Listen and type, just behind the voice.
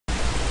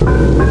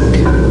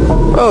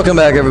Welcome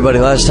back, everybody.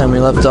 Last time we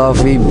left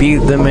off, we beat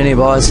the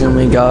mini-boss and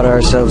we got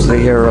ourselves the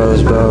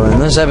hero's bow. In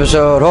this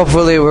episode,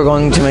 hopefully, we're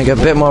going to make a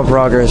bit more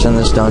progress in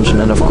this dungeon.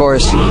 And, of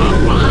course,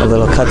 a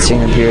little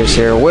cutscene appears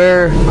here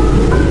where,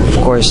 of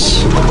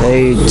course,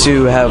 they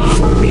do have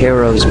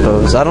hero's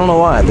bows. I don't know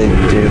why they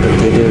do, but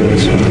they do.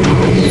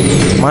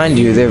 So. Mind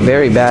you, they're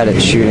very bad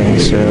at shooting,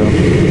 so...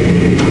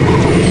 You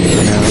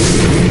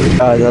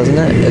know. Doesn't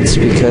it? It's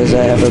because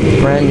I have a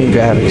brand new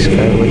graphics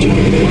card, which...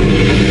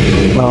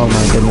 Oh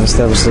my goodness,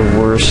 that was the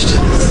worst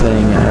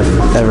thing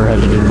I've ever had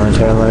to do in my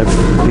entire life.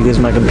 Because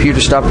my computer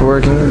stopped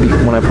working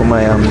when I put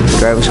my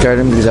graphics card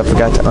in, because I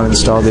forgot to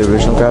uninstall the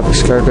original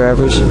graphics card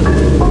drivers.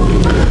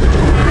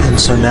 And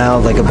so now,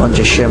 like, a bunch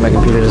of shit, my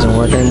computer doesn't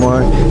work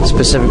anymore.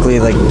 Specifically,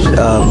 like,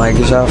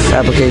 Microsoft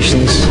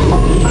applications.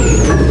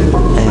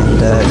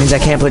 And it means I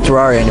can't play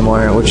Terraria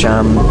anymore, which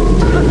I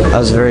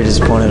was very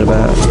disappointed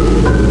about.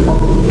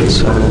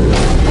 So...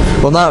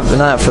 Well, not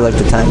for, like,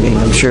 the time being.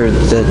 I'm sure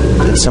that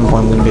at some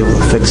point I'm going to be able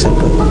to fix it,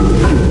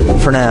 but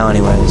for now,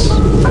 anyways.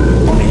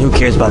 I mean, who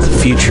cares about the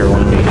future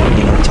when we,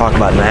 talk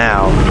about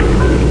now?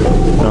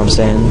 You know what I'm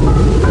saying?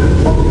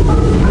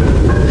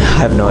 I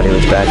have no idea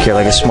what's back here.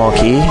 Like a small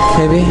key,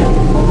 maybe?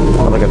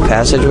 Or like a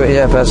passageway?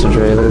 Yeah,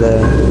 passageway. Look at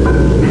that.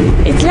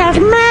 It's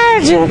like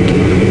magic!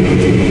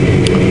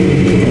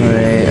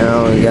 Alright,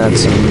 oh, we got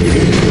some...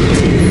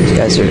 These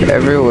guys are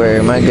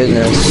everywhere, my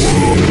goodness.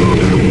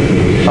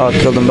 Oh, I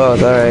killed them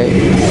both, alright.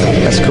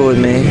 That's cool with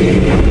me.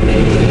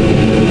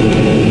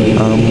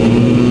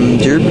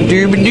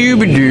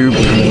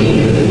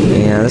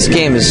 Yeah, this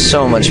game is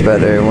so much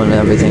better when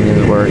everything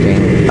is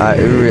working.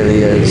 It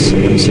really is.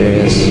 I'm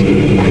serious.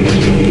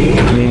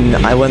 I mean,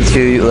 I went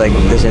through, like,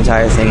 this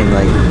entire thing in,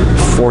 like,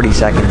 40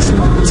 seconds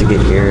to get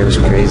here. It was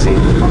crazy.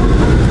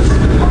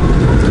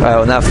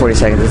 Well, not 40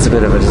 seconds. It's a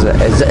bit of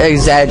an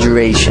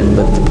exaggeration,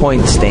 but the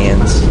point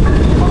stands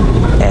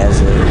as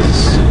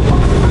is.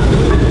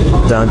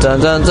 Dun dun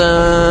dun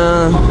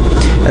dun.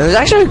 And there's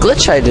actually a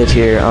glitch I did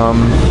here. I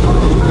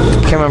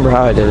can't remember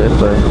how I did it,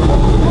 but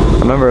I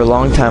remember a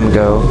long time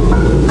ago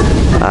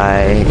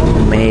I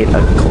made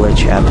a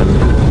glitch happen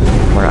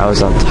where I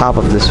was on top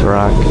of this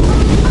rock.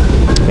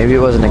 Maybe it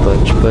wasn't a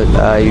glitch, but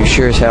you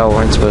sure as hell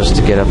weren't supposed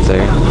to get up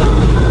there.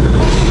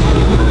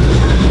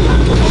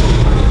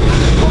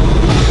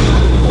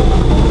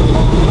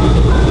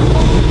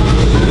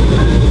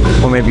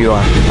 Or maybe you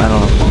are. I don't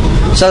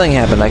know. Something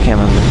happened. I can't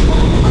remember.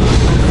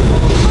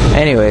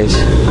 Anyways,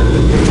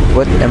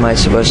 what am I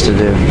supposed to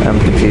do? I'm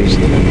confused.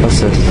 What's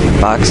this?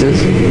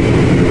 Boxes?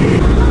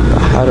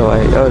 How do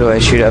I... Oh, do I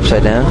shoot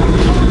upside down?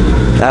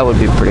 That would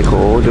be pretty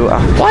cool.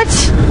 What?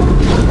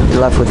 You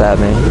left without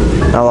me.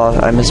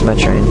 I missed my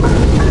train.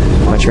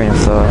 My train of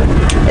thought.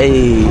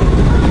 Hey!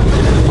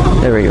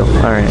 There we go.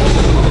 Alright.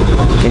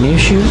 Can you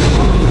shoot?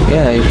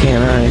 Yeah, you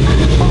can. Alright.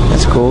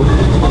 That's cool.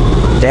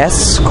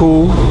 That's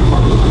cool.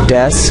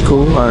 That's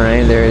cool.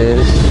 Alright, there it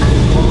is.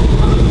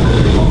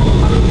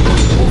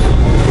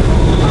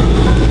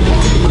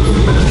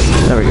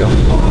 There we go.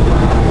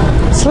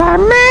 It's like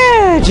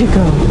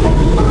magical.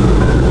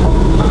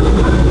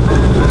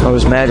 Oh, it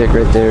was magic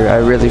right there. I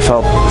really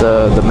felt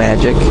the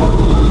magic.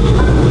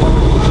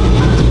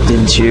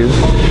 Didn't you?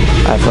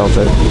 I felt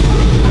it.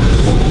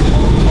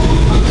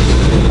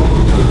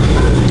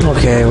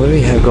 Okay, what do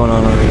we have going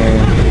on over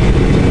here?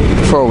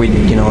 Before we,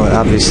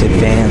 obviously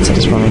advance, I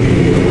just want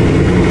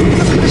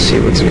to see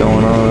what's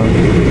going on.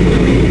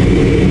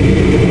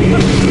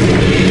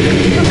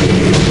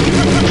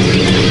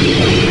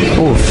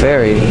 Ooh,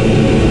 fairy.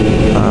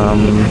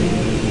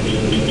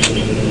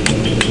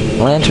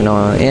 Lantern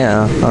on it,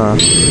 yeah.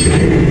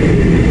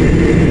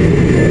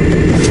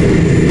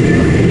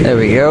 There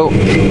we go.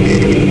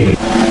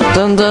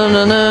 Dun dun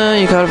dun dun,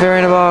 you caught a fairy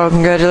in a bottle,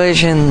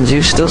 congratulations,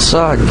 you still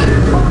suck.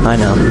 I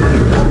know.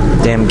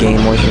 Damn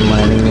game was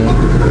reminding me.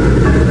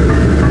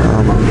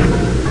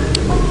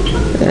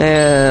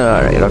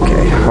 Alright,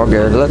 okay, we're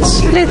good.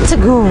 Let's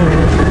go.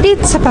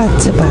 It's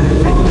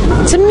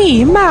It's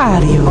me,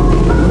 Mario.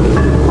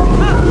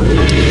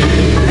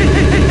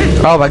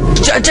 Oh my...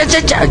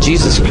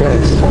 Jesus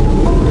Christ.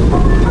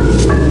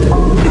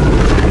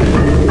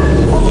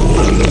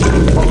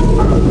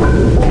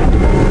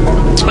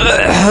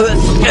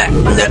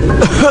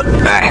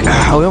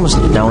 Oh, we almost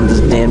downed this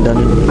damn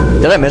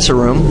dungeon. Did I miss a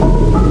room?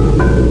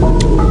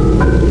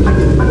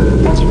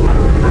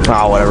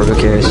 Oh, whatever, who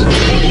cares?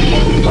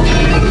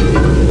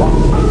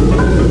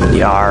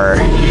 Yar.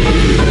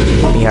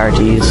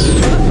 Yarties.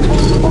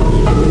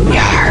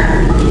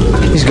 Yar.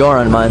 These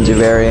Goron mines are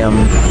very,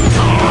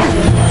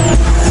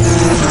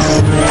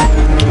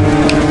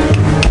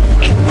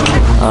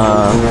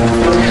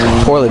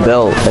 poorly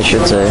built, I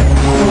should say.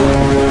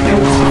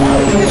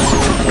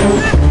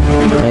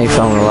 He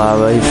fell in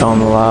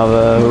the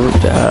lava, who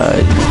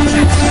died?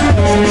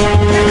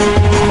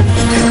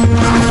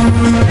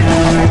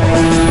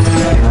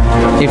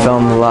 He fell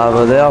in the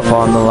lava, they all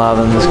fall in the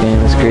lava in this game,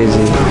 it's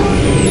crazy.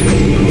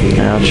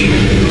 Ouch.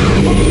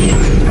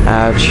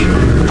 Ouch.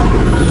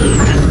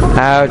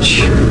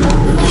 Ouch.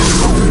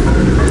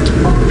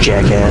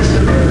 jackass.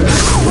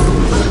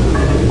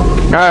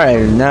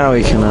 Alright, now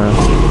we can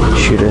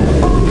shoot it.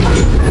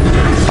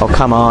 Oh,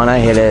 come on, I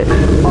hit it.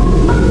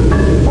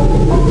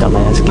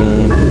 Dumbass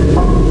game.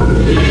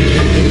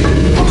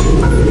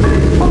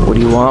 What do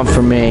you want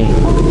from me?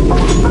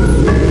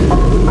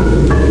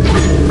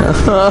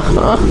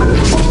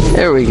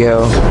 There we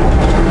go.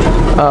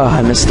 Oh,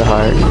 I missed the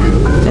heart.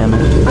 Damn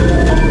it.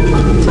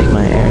 Take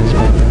my airs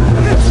back.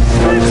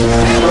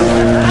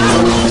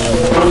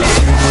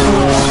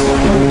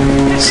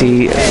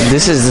 See,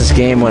 this is this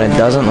game when it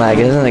doesn't lag.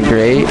 Isn't it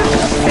great?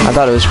 I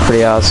thought it was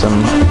pretty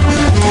awesome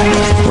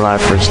when I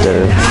first did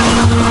it.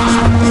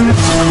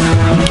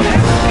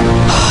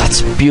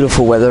 It's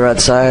beautiful weather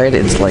outside.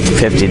 It's like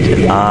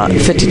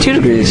 52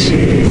 degrees.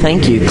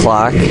 Thank you,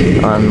 clock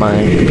on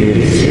my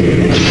computer.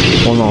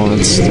 Well, no,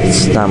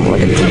 it's not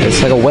like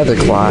it's like a weather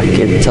clock.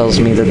 It tells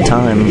me the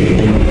time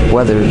and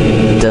weather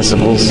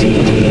decibels.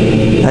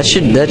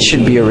 That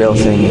should be a real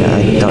thing.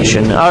 I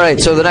shouldn't. All right,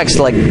 so the next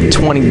like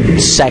 20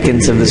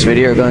 seconds of this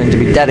video are going to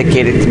be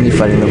dedicated to me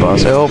fighting the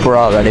boss. I hope we're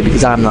all ready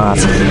because I'm not.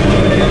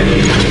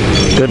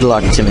 Good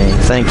luck to me.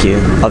 Thank you,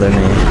 other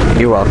me.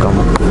 You're welcome.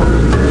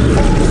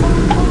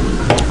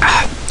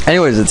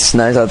 Anyways, it's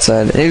nice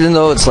outside. Even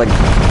though it's like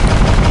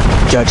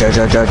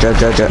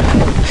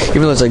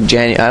even though it's like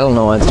January, I don't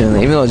know why it's doing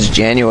that. Even though it's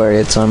January,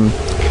 it's feels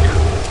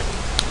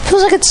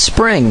like it's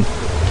spring. You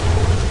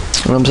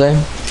know what I'm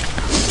saying?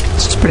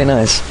 It's pretty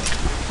nice.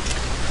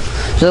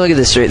 So look at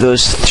this straight.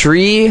 Those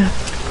 3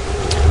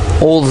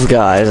 old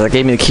guys that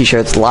gave me the key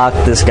shards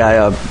locked this guy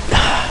up.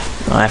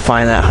 I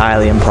find that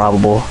highly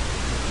improbable.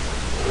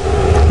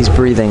 He's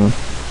breathing.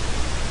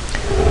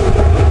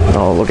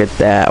 Oh, look at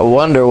that. I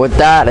wonder what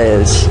that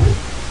is.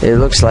 It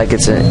looks like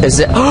it's is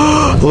it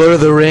Lord of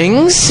the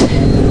Rings?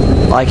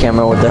 I can't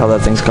remember what the hell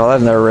that thing's called.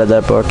 I've never read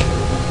that book.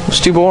 It was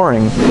too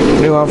boring. What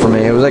do you want from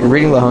me? It was like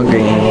reading the Hunger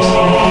Games.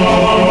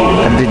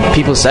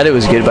 People said it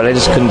was good, but I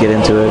just couldn't get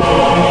into it.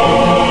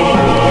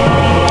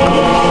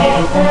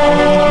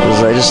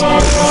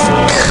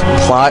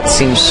 Plot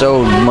seems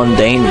so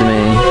mundane to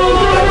me.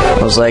 I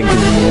was like,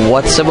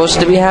 what's supposed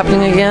to be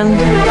happening again?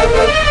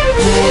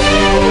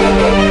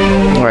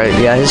 Alright,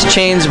 yeah, his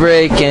chains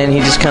break and he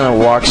just kind of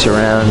walks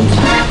around.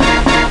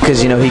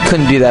 Because, you know, he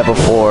couldn't do that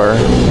before.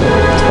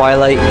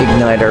 Twilight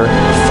Igniter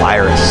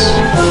Virus.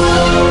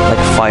 Like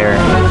fire.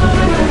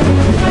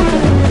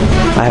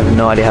 I have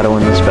no idea how to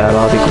win this battle,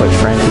 I'll be quite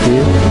frank with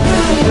you.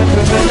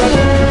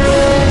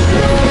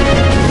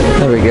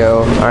 There we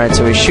go. Alright,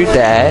 so we shoot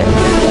that.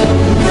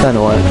 Then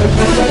what?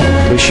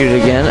 We shoot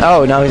it again.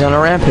 Oh, now he's on a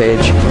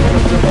rampage.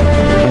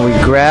 And we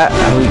grab...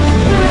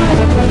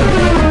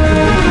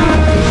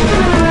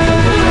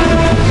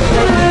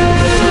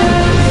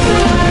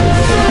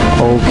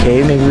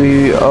 Okay, maybe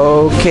we...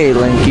 Okay,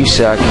 Link, you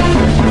suck.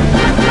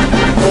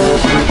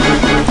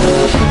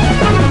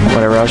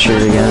 Whatever, I'll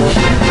shoot it again.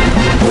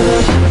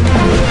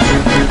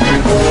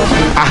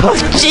 Oh,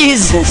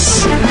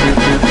 Jesus!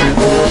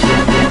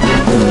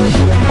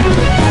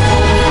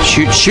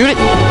 Shoot it!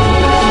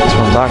 That's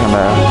what I'm talking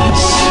about.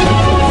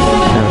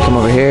 And we come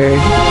over here,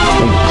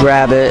 we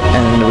grab it,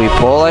 and we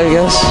pull, I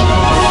guess?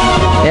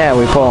 Yeah,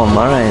 we pull him.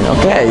 Alright,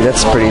 okay,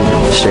 that's pretty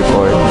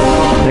straightforward.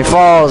 And he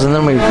falls, and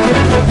then we...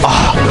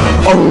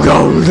 Oh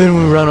god, then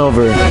we run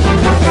over.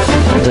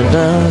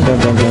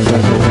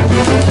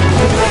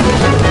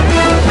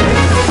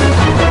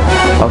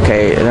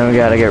 Okay, and then we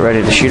gotta get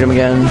ready to shoot him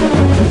again.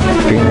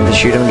 We're gonna have to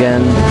shoot him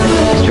again.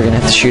 So we're gonna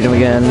have to shoot him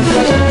again.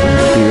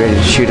 Be ready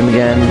to shoot him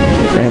again.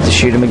 We're gonna have to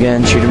shoot him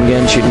again, shoot him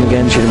again, shoot him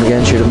again, shoot him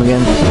again, shoot him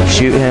again,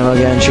 shoot him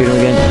again, shoot him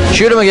again,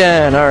 shoot him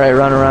again! Alright,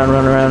 run around,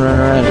 run around, run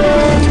around.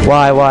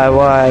 Why?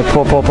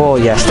 Pull, pull, pull.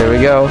 Yes, there we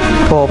go.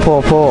 Pull,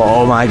 pull, pull.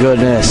 Oh my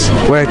goodness.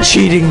 We're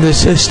cheating the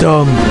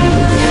system.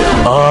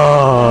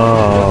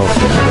 Oh.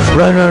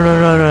 Run, run, run,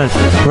 run, run.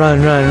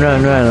 Run, run,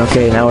 run, run.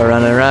 Okay, now we're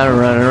running around,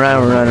 we're running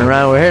around, we're running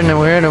around. We're hitting him,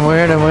 we're hitting him, we're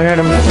hitting him, we're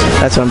hitting him.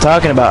 That's what I'm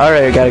talking about.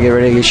 Alright, we gotta get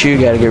ready to shoot,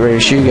 gotta get ready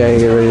to shoot, gotta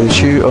get ready to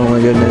shoot. Oh my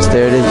goodness,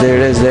 there it is, there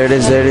it is, there it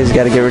is, there it is.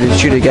 Gotta get ready to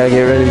shoot it, gotta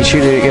get ready to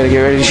shoot it, gotta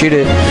get ready to shoot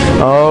it.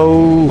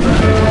 Oh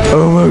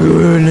my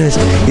goodness.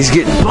 He's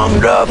getting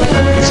pumped up.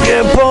 He's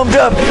getting pumped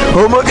up.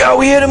 Oh my god,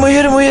 we hit him, we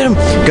hit him, we hit him.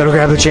 Gotta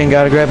grab the chain,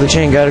 gotta grab the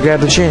chain, gotta grab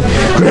the chain.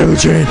 Grab the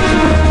chain.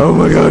 Oh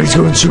my god, he's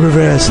going super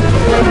fast.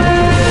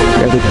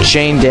 Grab the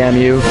chain, damn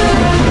you.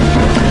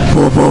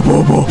 Oh my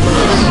god.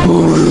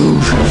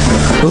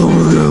 Oh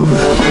my god.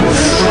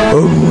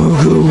 Oh my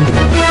god.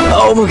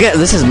 Oh my god,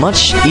 this is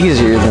much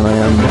easier than I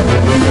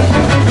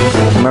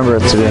remember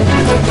it to be.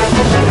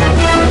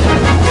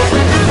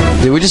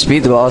 Did we just beat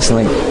the boss in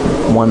like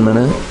 1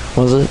 minute?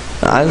 Was it?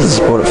 This is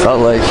what it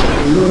felt like.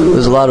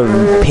 There's a lot of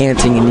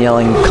panting and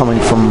yelling coming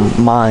from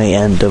my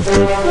end of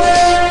the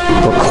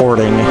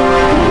recording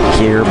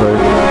here, but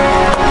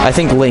I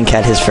think Link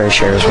had his fair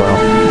share as well.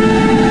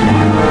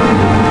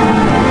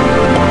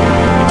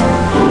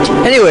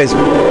 Anyways,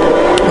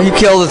 you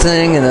kill the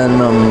thing, and then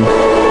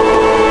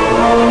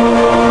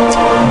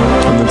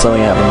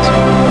something happens.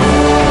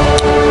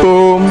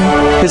 Boom!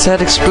 His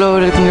head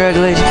exploded.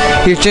 Congratulations.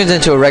 He turns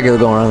into a regular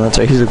Goron. That's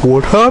right. He's like,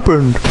 what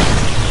happened?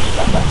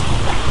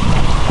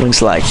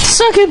 Link's like,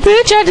 suck it,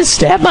 bitch, I just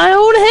stabbed my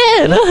own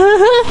head.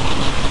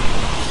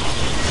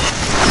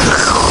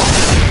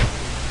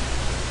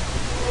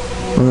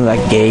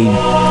 That gay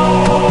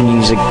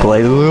music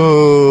plays.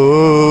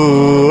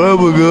 Oh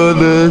my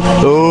goodness.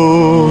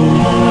 Oh.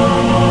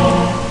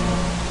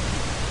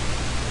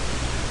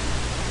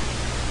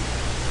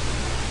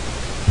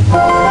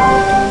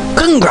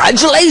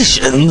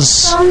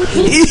 Congratulations.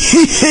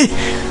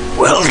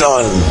 Well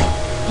done.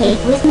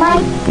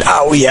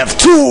 Now we have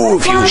 2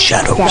 of you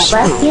shadows.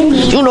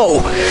 You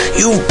know,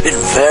 you've been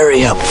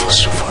very helpful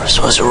so far,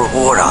 so as a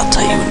reward I'll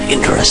tell you an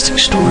interesting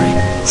story.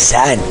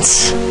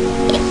 Sans.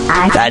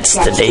 That's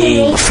the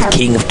name of the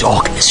King of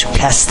Darkness who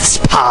casts this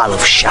pile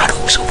of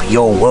shadows over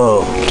your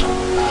world.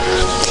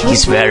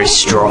 He's very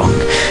strong.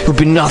 You'll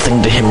be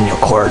nothing to him in your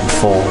current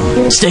form.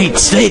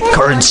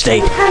 Current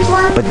state.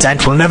 But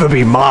that will never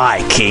be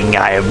my king.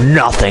 I have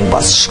nothing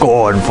but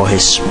scorn for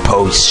his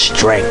supposed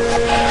strength.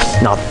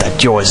 Not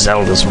that your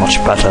Zelda's much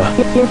better.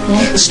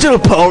 Still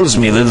appalls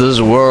me that this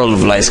world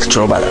of lies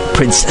controlled by the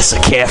princess, a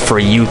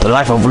carefree youth, a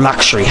life of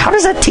luxury. How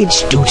does that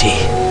teach duty?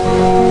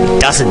 It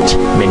doesn't,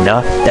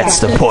 Minna. That's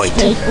the point.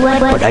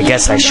 But I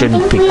guess I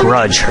shouldn't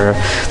begrudge her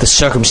the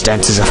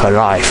circumstances of her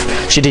life.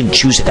 She didn't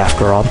choose it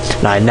after all,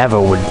 and I never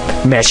would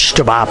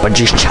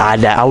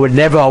I would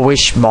never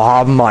wish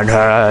harm on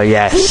her.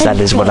 Yes,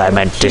 that is what I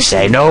meant to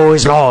say. No,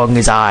 as long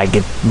as I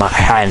get my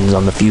hands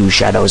on the few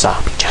shadows,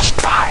 I'll be just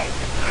fine.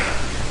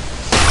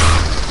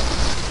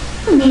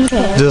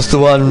 Just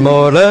one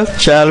more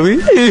left, shall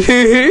we?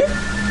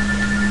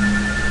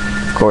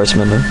 Of course,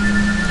 Minna.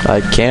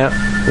 I can't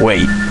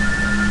wait.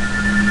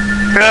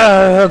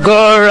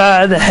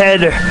 Goron, the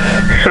head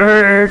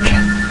hurt.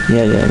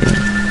 Yeah.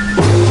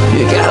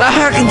 You got a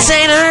heart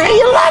container.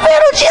 You love it,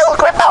 don't you?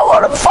 Grip my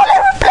water before I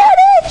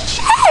replenish.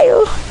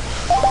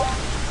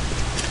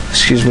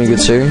 Excuse me, good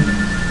sir.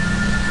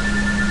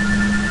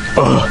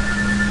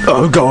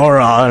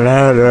 Goron,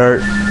 head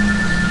hurt.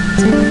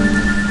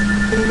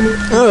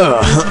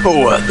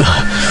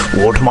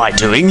 What am I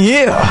doing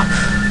here?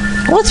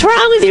 What's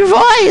wrong with your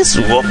voice?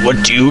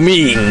 What do you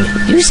mean?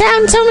 You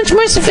sound so much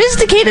more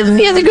sophisticated than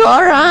the other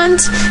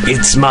Gorons.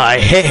 It's my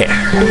hair.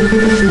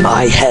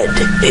 My head,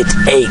 it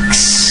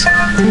aches.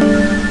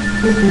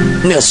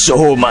 There's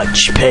so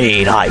much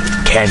pain, I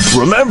can't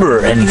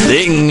remember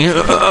anything.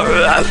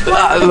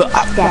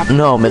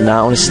 No, man,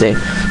 I want to stay.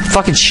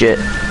 Fucking shit.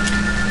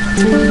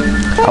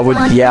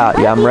 Yeah,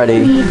 I'm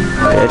ready.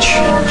 Bitch.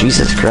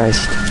 Jesus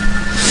Christ.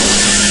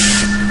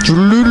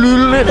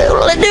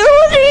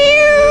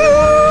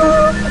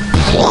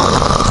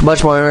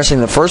 Much more interesting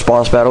than the first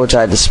boss battle, which I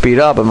had to speed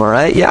up. Am I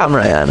right? Yeah, I'm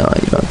right. I know.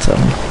 You don't tell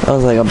me. That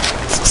was like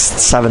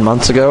 7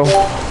 months ago.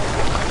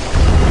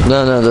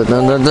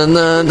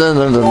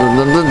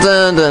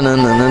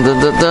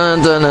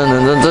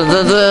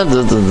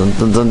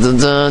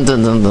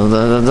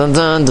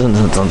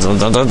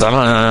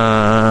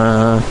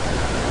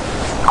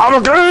 Oh my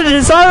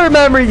goodness, I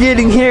remember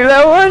getting here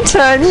that one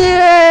time,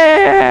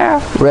 yeah!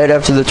 Right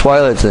after the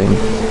Twilight thing.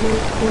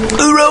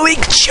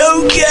 Heroic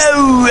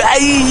Choco,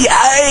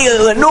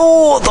 the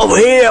north of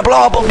here,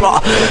 blah blah blah,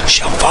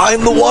 shall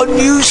find the one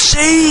you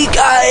seek,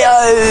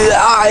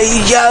 yeah.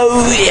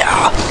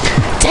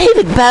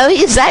 David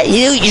Bowie, is that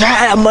you?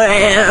 Yeah,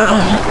 man.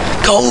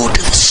 Go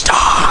to the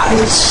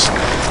stars.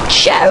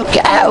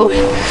 Choco.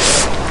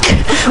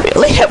 We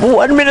only have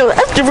 1 minute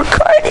left of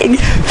recording.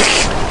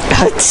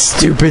 That's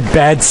stupid,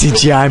 bad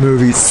CGI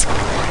movies.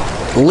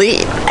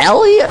 Iliad,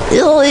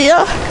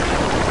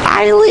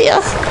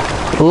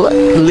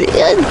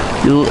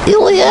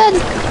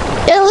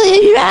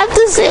 you have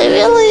to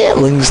say Iliad.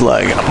 Link's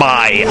like,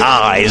 my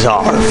eyes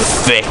are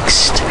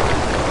fixed.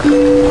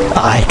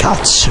 I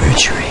got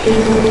surgery.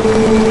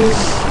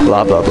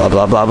 Blah blah blah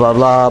blah blah blah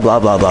blah blah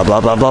blah blah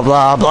blah blah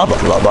blah blah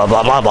blah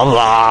blah blah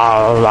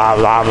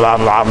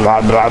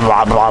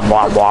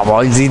blah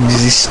blah.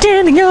 He's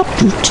standing up.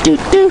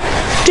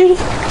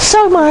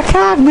 So my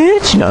cock,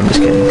 bitch. No, I'm just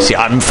kidding. See,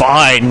 I'm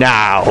fine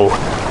now.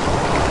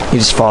 He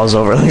just falls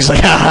over. He's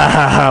like, ha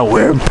ha ha.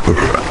 We're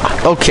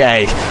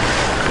okay.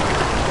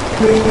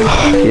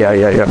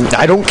 Yeah.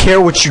 I don't care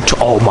what you.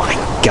 Oh my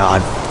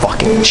god,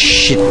 fucking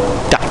shit.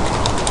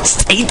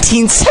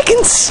 18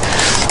 seconds.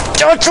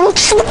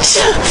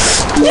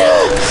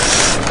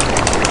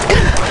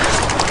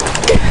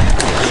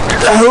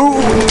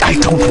 Oh, I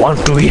don't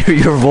want to hear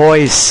your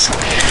voice.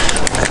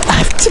 I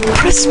have to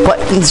press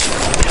buttons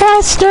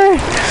faster.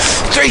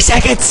 3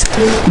 seconds.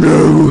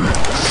 No.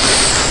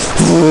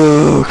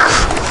 Look.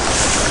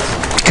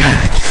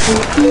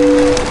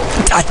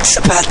 That's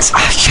about.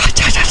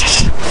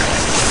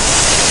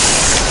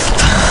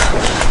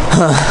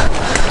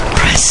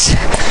 Press.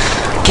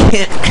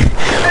 Can't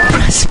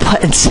press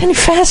buttons any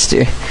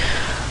faster.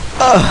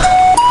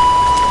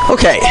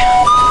 Okay.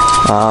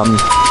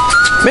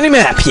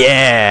 Minimap,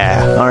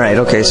 yeah. Alright,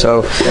 okay,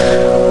 so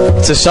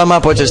to sum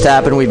up what just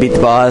happened, we beat the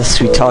boss,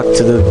 we talked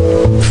to the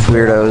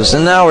weirdos,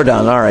 and now we're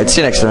done. Alright,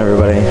 see you next time,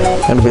 everybody.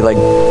 It'll be like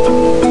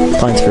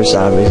Plants vs.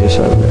 Zombies or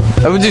something.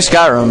 I would do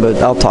Skyrim,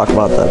 but I'll talk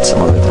about that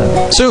some other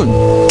time. Soon.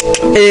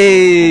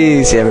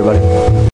 Hey, see everybody.